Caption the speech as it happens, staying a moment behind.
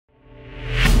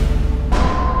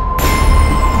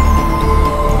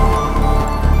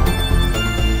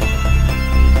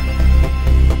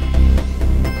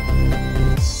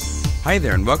Hi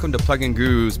there, and welcome to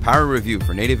PlugInGuru's Power Review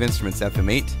for Native Instruments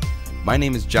FM8. My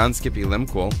name is John Skippy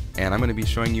Lehmkuhl, and I'm going to be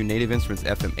showing you Native Instruments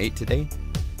FM8 today.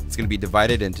 It's going to be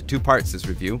divided into two parts, this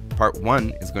review. Part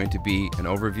 1 is going to be an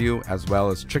overview as well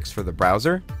as tricks for the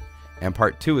browser, and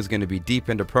Part 2 is going to be deep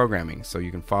into programming, so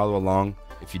you can follow along.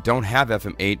 If you don't have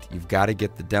FM8, you've got to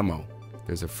get the demo.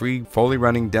 There's a free, fully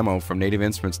running demo from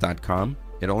nativeinstruments.com.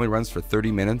 It only runs for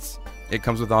 30 minutes. It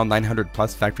comes with all 900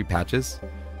 plus factory patches.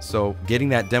 So getting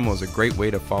that demo is a great way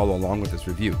to follow along with this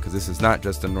review, because this is not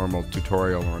just a normal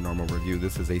tutorial or a normal review.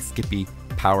 This is a Skippy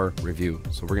power review.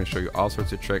 So we're going to show you all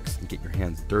sorts of tricks and get your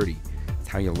hands dirty. It's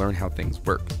how you learn how things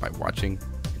work, by watching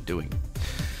and doing.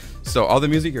 So all the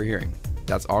music you're hearing,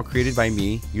 that's all created by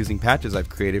me using patches I've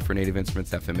created for Native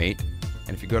Instruments FM8.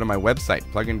 And if you go to my website,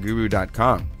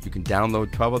 PlugInGuru.com, you can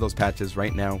download 12 of those patches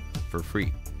right now for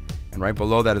free. And right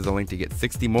below that is a link to get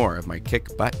 60 more of my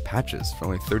kick butt patches for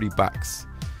only 30 bucks.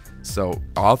 So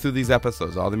all through these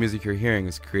episodes, all the music you're hearing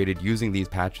is created using these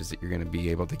patches that you're going to be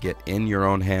able to get in your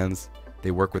own hands. They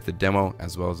work with the demo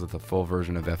as well as with the full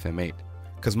version of FM8.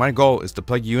 Because my goal is to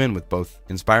plug you in with both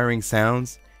inspiring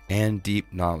sounds and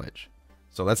deep knowledge.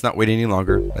 So let's not wait any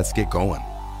longer. Let's get going.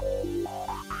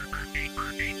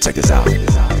 Check this out.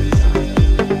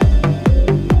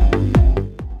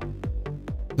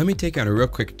 Let me take on a real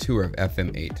quick tour of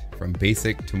FM8 from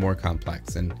basic to more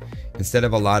complex, and instead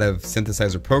of a lot of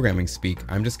synthesizer programming speak,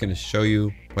 I'm just going to show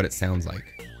you what it sounds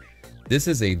like. This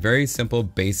is a very simple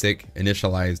basic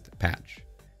initialized patch.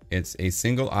 It's a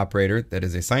single operator that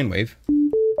is a sine wave.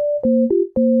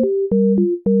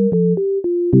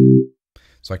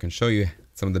 So I can show you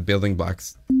some of the building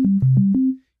blocks.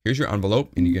 Here's your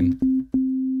envelope, and you can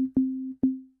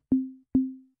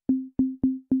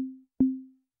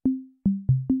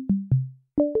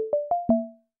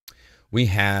we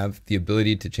have the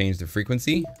ability to change the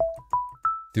frequency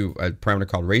through a parameter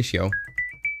called ratio,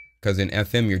 because in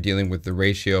FM you're dealing with the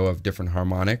ratio of different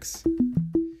harmonics.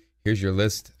 Here's your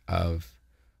list of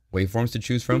waveforms to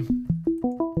choose from.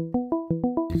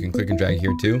 You can click and drag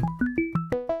here too.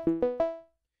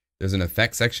 There's an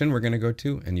effects section we're going to go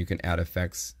to, and you can add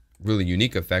effects, really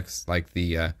unique effects like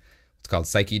the what's called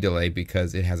psyche delay,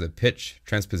 because it has a pitch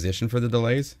transposition for the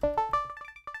delays.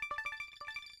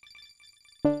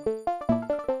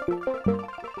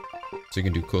 So you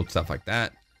can do cool stuff like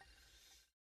that.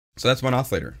 So that's one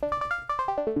oscillator.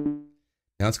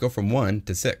 Now let's go from 1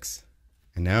 to 6.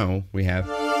 And now we have...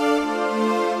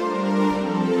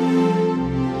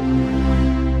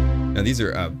 Now these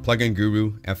are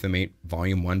PlugInGuru FM8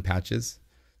 Volume 1 patches.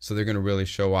 So they're going to really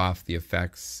show off the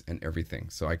effects and everything.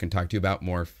 So I can talk to you about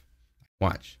morph.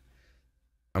 Watch.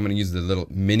 I'm going to use the little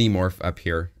mini morph up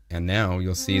here. And now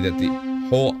you'll see that the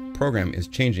whole program is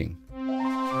changing.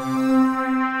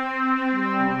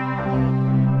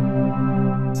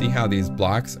 See how these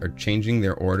blocks are changing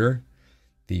their order?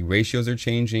 The ratios are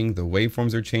changing, the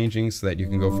waveforms are changing, so that you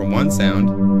can go from one sound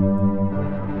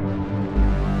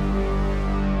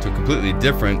to a completely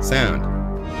different sound.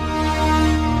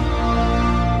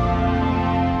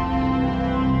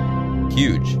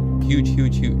 Huge, huge,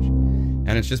 huge, huge.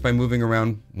 And it's just by moving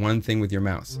around one thing with your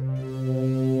mouse.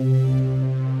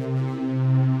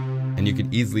 And you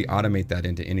can easily automate that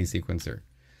into any sequencer.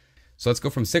 So let's go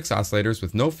from 6 oscillators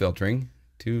with no filtering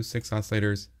to 6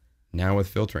 oscillators now with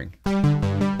filtering.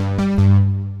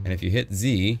 And if you hit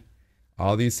Z,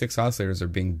 all these 6 oscillators are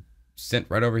being sent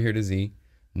right over here to Z.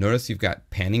 Notice you've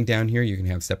got panning down here. You can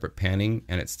have separate panning,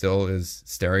 and it still is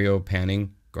stereo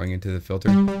panning going into the filter.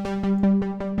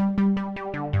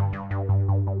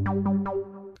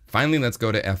 Finally, let's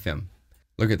go to FM.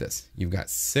 Look at this. You've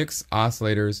got 6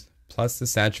 oscillators plus the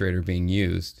saturator being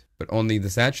used, but only the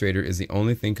saturator is the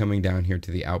only thing coming down here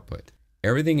to the output.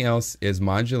 Everything else is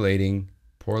modulating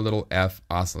poor little F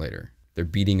oscillator. They're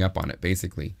beating up on it,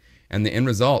 basically. And the end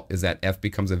result is that F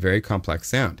becomes a very complex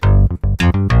sound.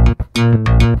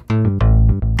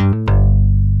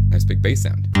 Nice big bass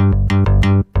sound.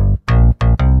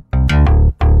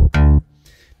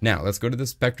 Now, let's go to the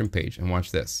spectrum page and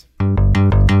watch this.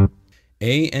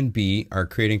 A and B are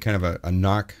creating kind of a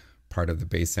knock part of the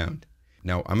bass sound.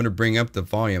 Now, I'm going to bring up the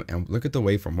volume and look at the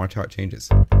waveform. Watch how it changes.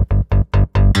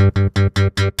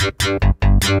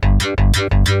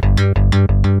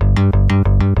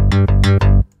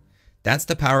 That's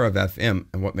the power of FM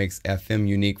and what makes FM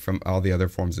unique from all the other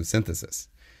forms of synthesis.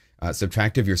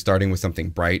 Subtractive, you're starting with something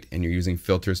bright and you're using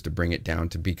filters to bring it down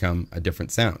to become a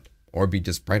different sound, or be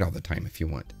just bright all the time if you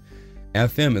want.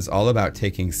 FM is all about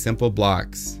taking simple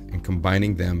blocks and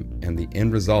combining them, and the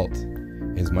end result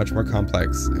is much more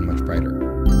complex and much brighter.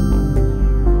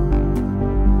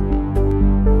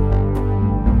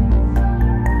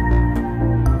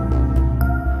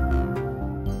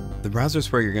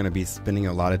 browser's where you're going to be spending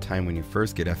a lot of time when you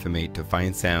first get FM8 to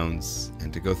find sounds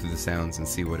and to go through the sounds and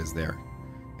see what is there.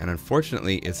 And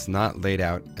unfortunately, it's not laid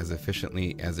out as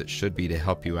efficiently as it should be to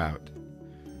help you out.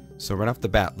 So right off the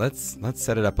bat, let's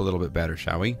set it up a little bit better,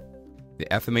 shall we? The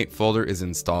FM8 folder is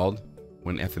installed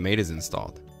when FM8 is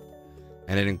installed.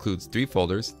 And it includes 3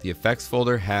 folders. The effects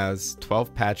folder has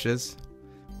 12 patches,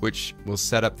 which will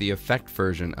set up the effect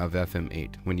version of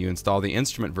FM8. When you install the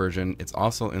instrument version, it's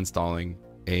also installing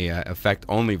a effect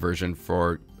only version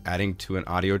for adding to an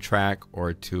audio track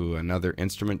or to another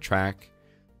instrument track.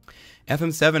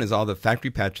 FM7 is all the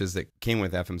factory patches that came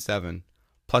with FM7,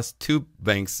 plus 2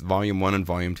 banks, Volume 1 and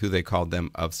Volume 2, they called them,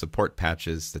 of support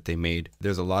patches that they made.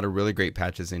 There's a lot of really great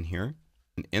patches in here.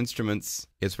 And Instruments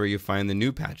is where you find the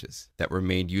new patches that were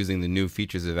made using the new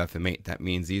features of FM8. That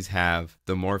means these have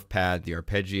the morph pad, the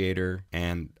arpeggiator,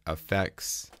 and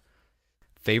effects.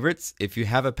 Favorites, if you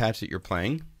have a patch that you're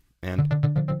playing, and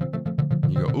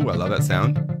you go, ooh, I love that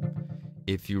sound.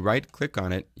 If you right click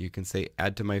on it, you can say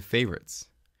add to my favorites.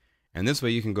 And this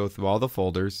way you can go through all the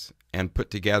folders and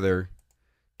put together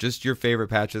just your favorite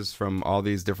patches from all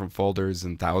these different folders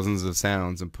and thousands of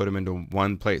sounds and put them into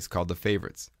one place called the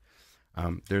favorites.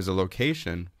 There's a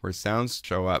location where sounds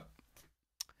show up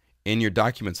in your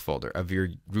documents folder of your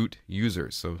root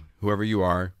users. So whoever you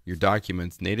are, your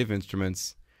documents, Native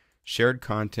Instruments, shared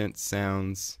content,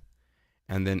 sounds,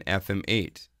 and then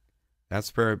FM8.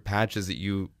 That's where patches that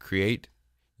you create,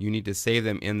 you need to save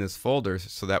them in this folder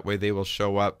so that way they will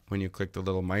show up when you click the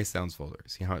little My Sounds folder.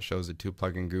 See how it shows the 2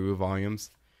 PlugInGuru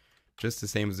volumes? Just the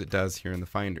same as it does here in the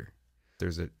Finder.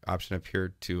 There's an option up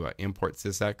here to import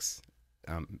SysEx.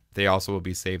 They also will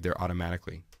be saved there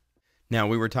automatically. Now,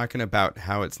 we were talking about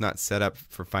how it's not set up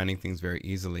for finding things very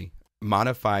easily.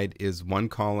 Modified is one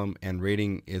column and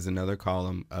rating is another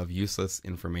column of useless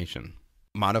information.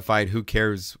 Modified, who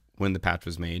cares when the patch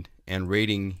was made, and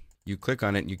rating, you click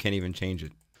on it and you can't even change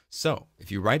it. So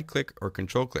if you right click or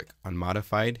control click on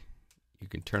modified, you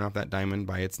can turn off that diamond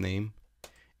by its name,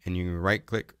 and you can right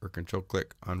click or control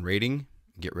click on rating,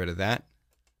 get rid of that.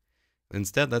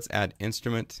 Instead, let's add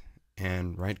instrument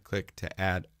and right click to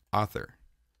add author.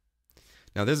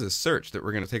 Now there's a search that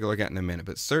we're going to take a look at in a minute,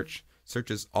 but search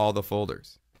searches all the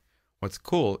folders. What's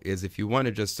cool is if you want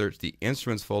to just search the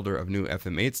instruments folder of new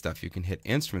FM8 stuff, you can hit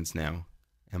instruments now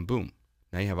and boom.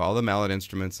 Now you have all the mallet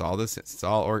instruments, all this, it's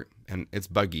all, and it's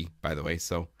buggy, by the way,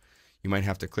 so you might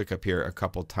have to click up here a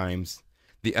couple times.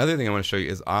 The other thing I want to show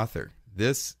you is author.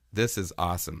 This is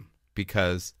awesome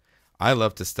because I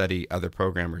love to study other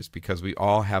programmers because we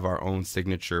all have our own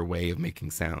signature way of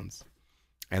making sounds.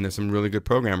 And there's some really good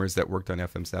programmers that worked on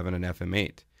FM7 and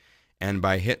FM8. And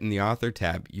by hitting the author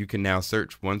tab, you can now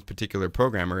search one particular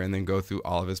programmer and then go through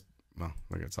all of his, well,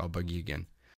 look, it's all buggy again.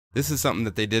 This is something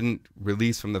that they didn't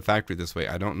release from the factory this way.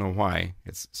 I don't know why.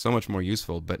 It's so much more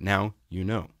useful, but now you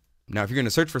know. Now, if you're going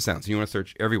to search for sounds, you want to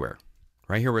search everywhere.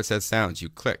 Right here where it says sounds, you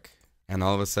click, and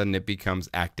all of a sudden it becomes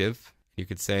active. You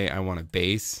could say, I want a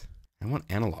bass. I want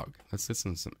analog. Let's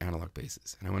listen to some analog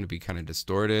basses. And I want it to be kind of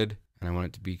distorted, and I want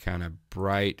it to be kind of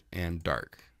bright and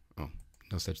dark. Oh,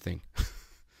 no such thing.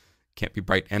 Can't be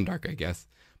bright and dark, I guess.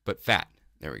 But fat.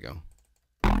 There we go.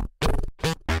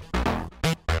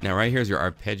 Now right here is your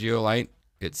arpeggio light.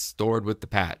 It's stored with the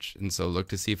patch, and so look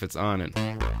to see if it's on, and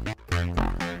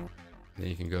then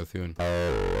you can go through and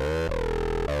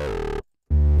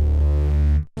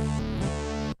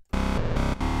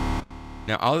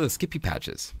now all of the Skippy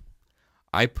patches,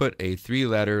 I put a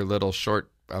 3-letter little short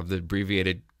of the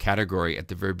abbreviated category at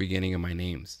the very beginning of my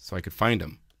names so I could find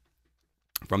them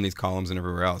from these columns and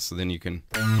everywhere else. So then you can,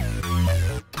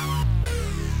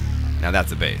 now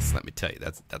that's a bass, let me tell you,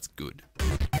 that's good.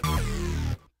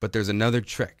 But there's another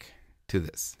trick to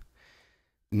this.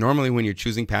 Normally when you're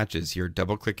choosing patches, you're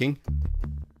double clicking,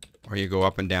 or you go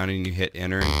up and down and you hit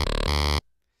enter.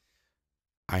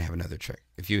 I have another trick.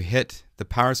 If you hit the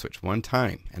power switch one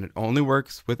time, and it only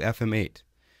works with FM8,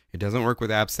 it doesn't work with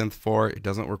Absinthe 4, it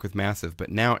doesn't work with Massive, but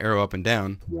now arrow up and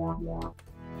down,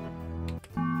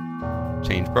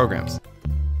 change programs.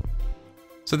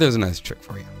 So there's a nice trick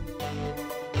for you.